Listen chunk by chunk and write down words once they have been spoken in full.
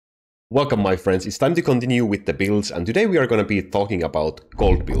Welcome my friends, it's time to continue with the builds, and today we are going to be talking about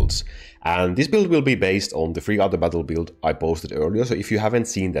gold builds. And this build will be based on the free Autobattle build I posted earlier, so if you haven't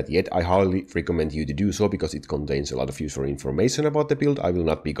seen that yet, I highly recommend you to do so because it contains a lot of useful information about the build I will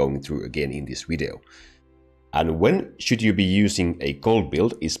not be going through again in this video. And when should you be using a gold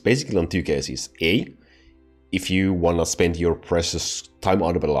build is basically on two cases. A, if you want to spend your precious time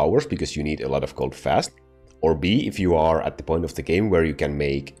Autobattle hours because you need a lot of gold fast. Or B, if you are at the point of the game where you can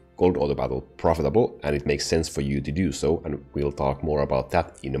make gold Autobattle profitable and it makes sense for you to do so, and we'll talk more about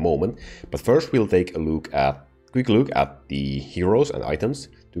that in a moment. But first we'll take a quick look at the heroes and items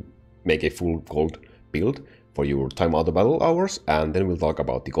to make a full gold build for your time Autobattle hours, and then we'll talk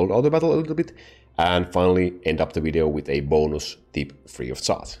about the gold Autobattle a little bit, and finally end up the video with a bonus tip free of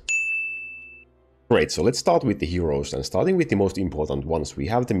charge. Great, so let's start with the heroes, and starting with the most important ones, we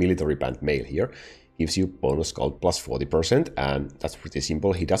have the military band male here. Gives you bonus gold plus 40%, and that's pretty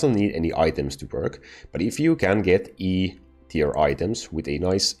simple. He doesn't need any items to work, but if you can get E tier items with a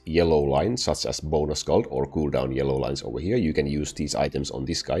nice yellow line, such as bonus gold or cooldown yellow lines over here, you can use these items on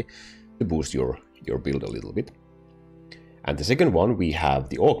this guy to boost your build a little bit. And the second one, we have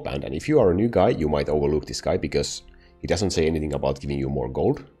the Orc Band, and if you are a new guy, you might overlook this guy because he doesn't say anything about giving you more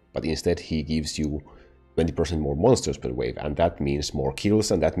gold, but instead he gives you 20% more monsters per wave, and that means more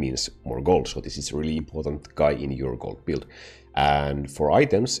kills, and that means more gold. So this is a really important guy in your gold build. And for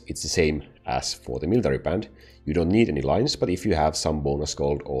items, it's the same as for the military band. You don't need any lines, but if you have some bonus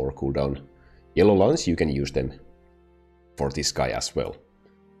gold or cooldown yellow lines, you can use them for this guy as well.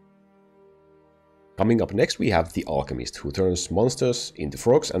 Coming up next, we have the Alchemist, who turns monsters into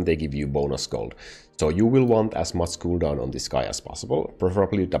frogs and they give you bonus gold. So you will want as much cooldown on this guy as possible,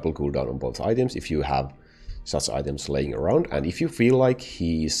 preferably double cooldown on both items if you have such items laying around. And if you feel like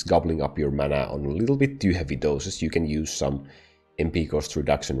he's gobbling up your mana on a little bit too heavy doses, you can use some MP cost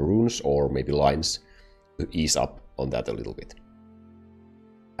reduction runes or maybe lines to ease up on that a little bit.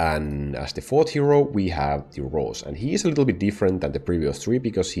 And as the fourth hero, we have the Rose, and he is a little bit different than the previous three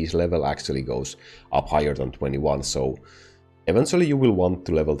because his level actually goes up higher than 21, so eventually you will want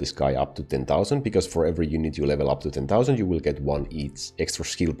to level this guy up to 10,000, because for every unit you level up to 10,000 you will get one each extra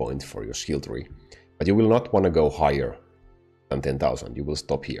skill point for your skill tree. But you will not want to go higher than 10,000, you will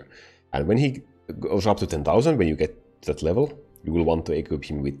stop here. And when he goes up to 10,000, when you get that level, you will want to equip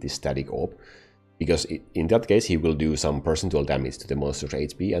him with this static orb, because in that case he will do some percentual damage to the monster's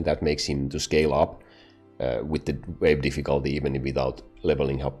HP, and that makes him to scale up with the wave difficulty even without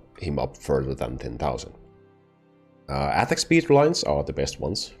leveling him up further than 10,000. Attack speed lines are the best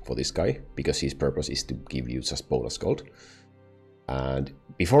ones for this guy, because his purpose is to give you just bonus gold. And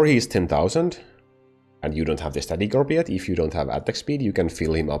before he is 10,000, and you don't have the static orb yet, if you don't have attack speed, you can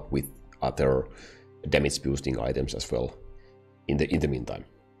fill him up with other damage boosting items as well in the meantime.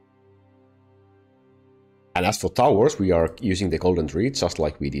 And as for towers, we are using the golden tree just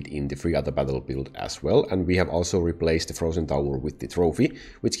like we did in the free Autobattle build as well, and we have also replaced the frozen tower with the trophy,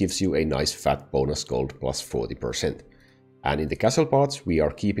 which gives you a nice fat bonus gold plus 40%. And in the castle parts, we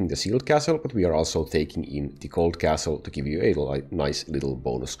are keeping the sealed castle, but we are also taking in the gold castle to give you a nice little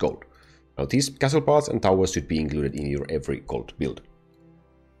bonus gold. Now these castle parts and towers should be included in your every gold build.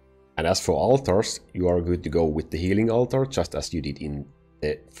 And as for altars, you are good to go with the healing altar, just as you did in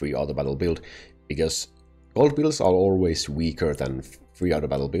the free Autobattle build, because gold builds are always weaker than free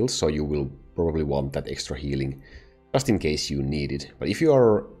Autobattle builds, so you will probably want that extra healing just in case you need it. But if you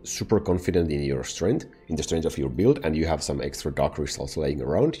are super confident in your strength, in the strength of your build, and you have some extra dark crystals laying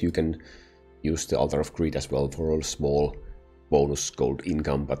around, you can use the Altar of Greed as well for a small bonus gold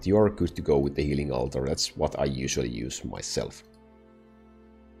income, but you are good to go with the healing altar. That's what I usually use myself.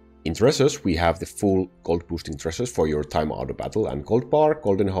 In treasures, we have the full gold boosting treasures for your time Autobattle, and gold bar,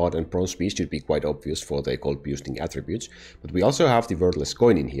 golden heart and bronze piece should be quite obvious for the gold boosting attributes, but we also have the worthless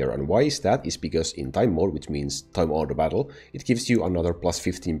coin in here, and why is that? Is because in time mode, which means time Autobattle, it gives you another plus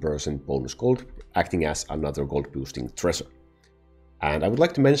 15% bonus gold, acting as another gold boosting treasure. And I would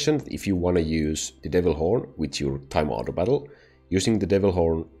like to mention that if you want to use the devil horn with your time Autobattle, using the devil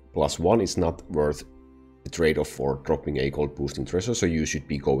horn plus 1 is not worth the trade-off for dropping a gold boosting treasure, so you should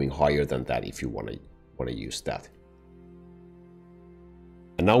be going higher than that if you want to use that.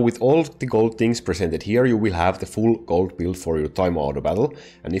 And now with all the gold things presented here, you will have the full gold build for your time Autobattle,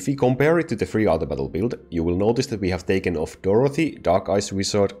 and if we compare it to the free Autobattle build, you will notice that we have taken off Dorothy, Dark Eyes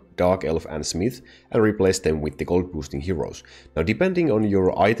Wizard, Dark Elf and Smith and replaced them with the gold boosting heroes. Now depending on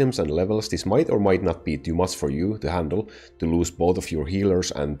your items and levels, this might or might not be too much for you to handle to lose both of your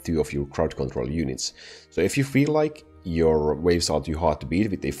healers and 2 of your crowd control units. So if you feel like your waves are too hard to beat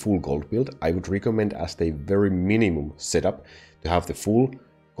with a full gold build, I would recommend as the very minimum setup to have the full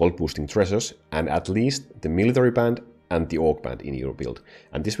gold boosting treasures and at least the military band and the Orc Band in your build.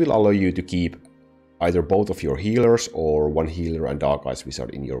 And this will allow you to keep either both of your healers or one healer and Dark Ice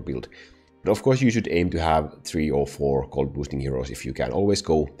Wizard in your build. But of course you should aim to have 3 or 4 gold boosting heroes if you can. Always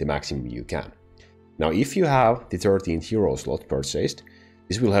go the maximum you can. Now if you have the 13th hero slot purchased,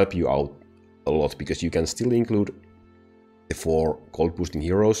 this will help you out a lot because you can still include the 4 gold boosting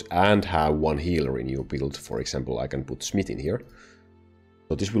heroes and have 1 healer in your build. For example, I can put Smith in here.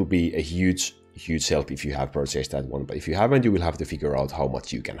 So this will be a huge help if you have purchased that one, but if you haven't, you will have to figure out how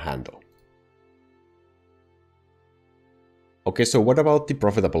much you can handle. Okay, so what about the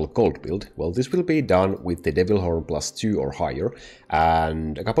profitable gold build? Well, this will be done with the Devil Horn +2 or higher,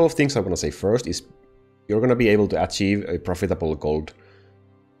 and a couple of things I want to say first is you're going to be able to achieve a profitable gold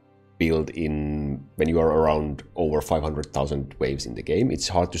build when you are around over 500,000 waves in the game. It's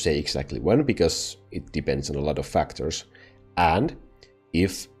hard to say exactly when because it depends on a lot of factors, and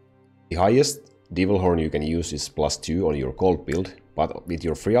if the highest Devil Horn you can use is +2 on your gold build, but with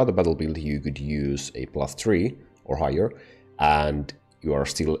your free Autobattle build you could use a +3 or higher, and you are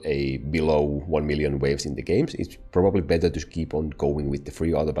still below 1 million waves in the games, it's probably better to keep on going with the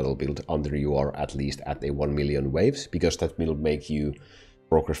free Autobattle build until you are at least at a 1 million waves, because that will make you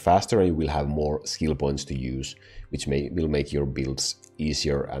progress faster and you will have more skill points to use, which will make your builds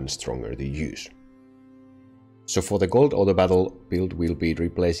easier and stronger to use. So for the gold Autobattle build, we'll be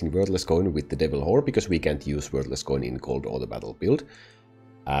replacing Worthless Coin with the Devil Horn because we can't use Worthless Coin in gold Autobattle build.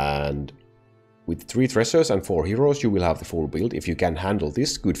 And with 3 treasures and 4 heroes, you will have the full build. If you can handle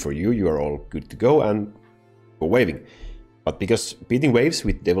this, good for you, you are all good to go and go waving. But because beating waves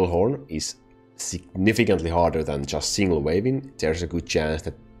with Devil Horn is significantly harder than just single waving, there's a good chance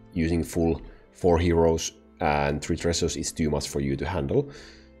that using full 4 heroes and 3 treasures is too much for you to handle.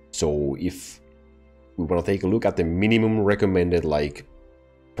 So if we want to take a look at the minimum recommended, like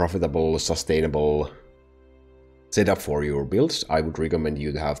profitable, sustainable setup for your builds, I would recommend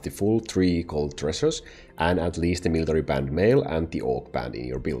you to have the full 3 gold treasures and at least the military band male and the Orc Band in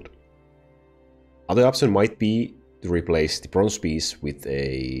your build. Other option might be to replace the bronze piece with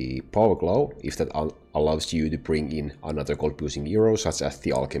a power glow if that allows you to bring in another gold boosting hero such as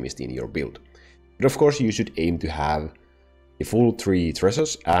the Alchemist in your build. But of course you should aim to have the full 3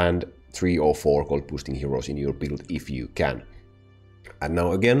 treasures and 3 or 4 gold boosting heroes in your build if you can. And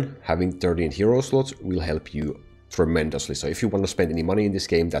now again, having 13 hero slots will help you tremendously. So if you want to spend any money in this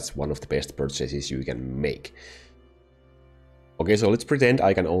game, that's one of the best purchases you can make. Okay, so let's pretend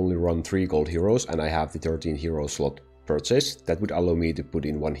I can only run 3 gold heroes and I have the 13 hero slot purchased. That would allow me to put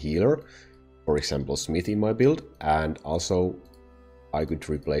in 1 healer, for example Smith in my build, and also I could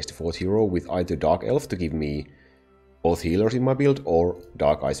replace the 4th hero with either Dark Elf to give me both healers in my build or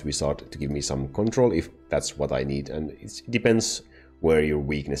Dark Ice Wizard to give me some control if that's what I need, and it depends where your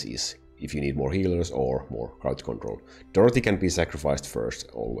weakness is, if you need more healers or more crowd control. Dorothy can be sacrificed first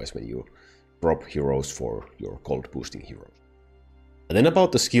always when you drop heroes for your gold boosting heroes. And then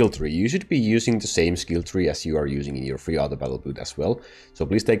about the skill tree, you should be using the same skill tree as you are using in your free Autobattle build as well. So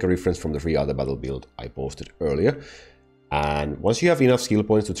please take a reference from the free Autobattle build I posted earlier. And once you have enough skill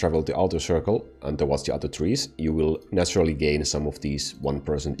points to travel the outer circle and towards the other trees, you will naturally gain some of these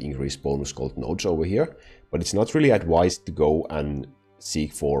 1% increase bonus gold nodes over here. But it's not really advised to go and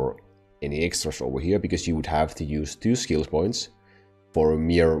seek for any extras over here, because you would have to use 2 skill points for a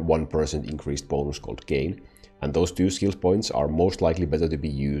mere 1% increased bonus gold gain. And those 2 skill points are most likely better to be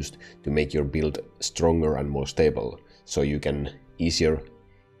used to make your build stronger and more stable, so you can easier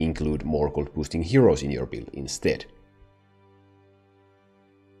include more gold boosting heroes in your build instead.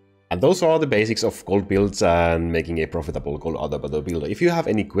 And those are the basics of gold builds and making a profitable gold Autobattle build. If you have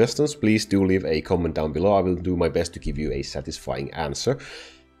any questions, please do leave a comment down below. I will do my best to give you a satisfying answer.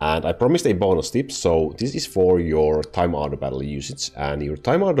 And I promised a bonus tip, so this is for your time Autobattle usage, and your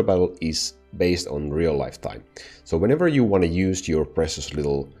time Autobattle is based on real life time. So whenever you want to use your precious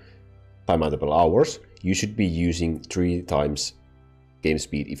little time Autobattle hours, you should be using 3 times game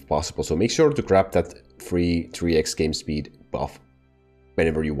speed if possible. So make sure to grab that free 3x game speed buff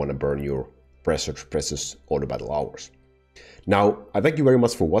whenever you want to burn your precious Autobattle hours. Now, I thank you very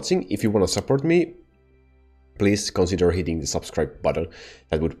much for watching. If you want to support me, please consider hitting the subscribe button.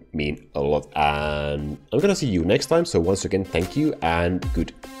 That would mean a lot. And I'm gonna see you next time. So once again, thank you and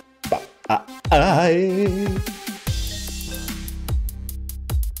goodbye.